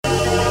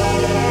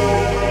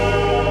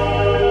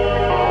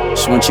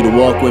Just want you to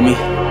walk with me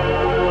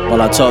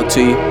while I talk to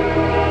you.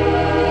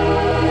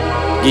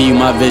 Give you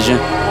my vision.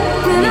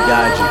 Let me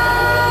guide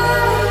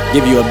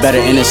you. Give you a better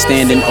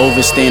understanding,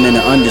 overstanding, and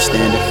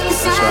understanding.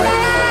 That's right.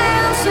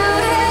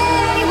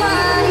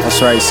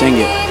 That's right, sing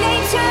it.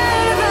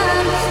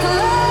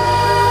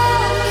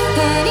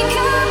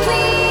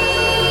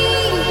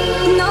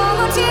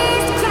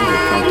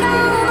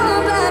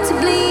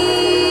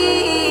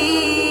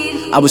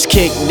 I was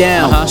kicked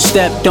down,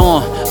 stepped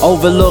on,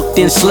 overlooked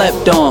and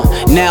slept on.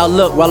 Now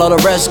look, while all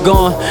the rest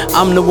gone,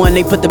 I'm the one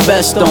they put the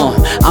best on.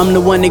 I'm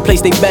the one they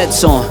place their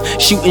bets on.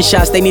 Shooting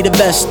shots they need a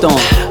vest on.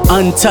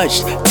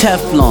 Untouched,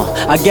 Teflon,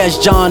 I guess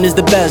John is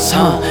the best,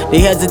 huh? They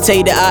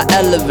hesitated, I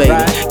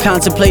elevated,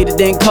 contemplated,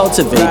 then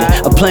cultivated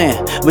a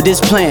plan. With this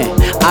plan,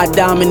 I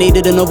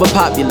dominated and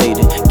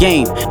overpopulated.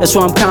 Game, that's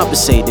why I'm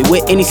compensated.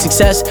 With any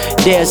success,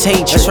 there's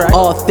hatred.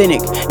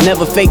 Authentic,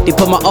 never faked it,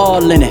 put my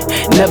all in it.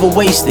 Never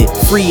wasted,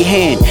 free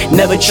hand,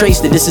 never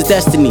traced it. This is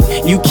destiny,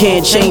 you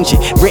can't change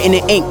it. Written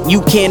in ink,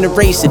 you can't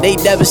erase it. They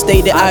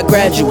devastated, I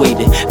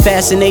graduated.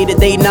 Fascinated,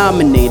 they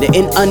nominated.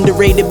 And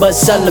underrated but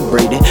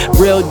celebrated.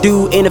 Real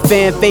dude and a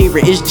fan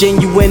favorite. It's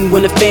genuine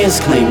when the fans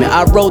claim it.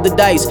 I rolled the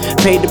dice,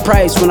 paid the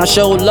price. When I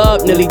showed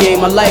love, nearly gave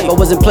my life. I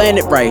wasn't playing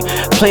it right.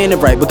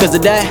 Because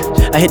of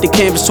that, I hit the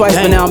canvas twice.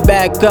 But now I'm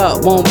back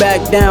up, won't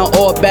back down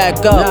or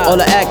back up. All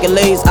the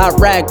accolades I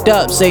racked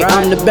up, say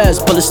I'm the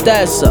best. Pull the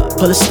stats up,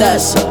 pull the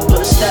stats up, pull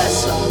the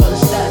stats up.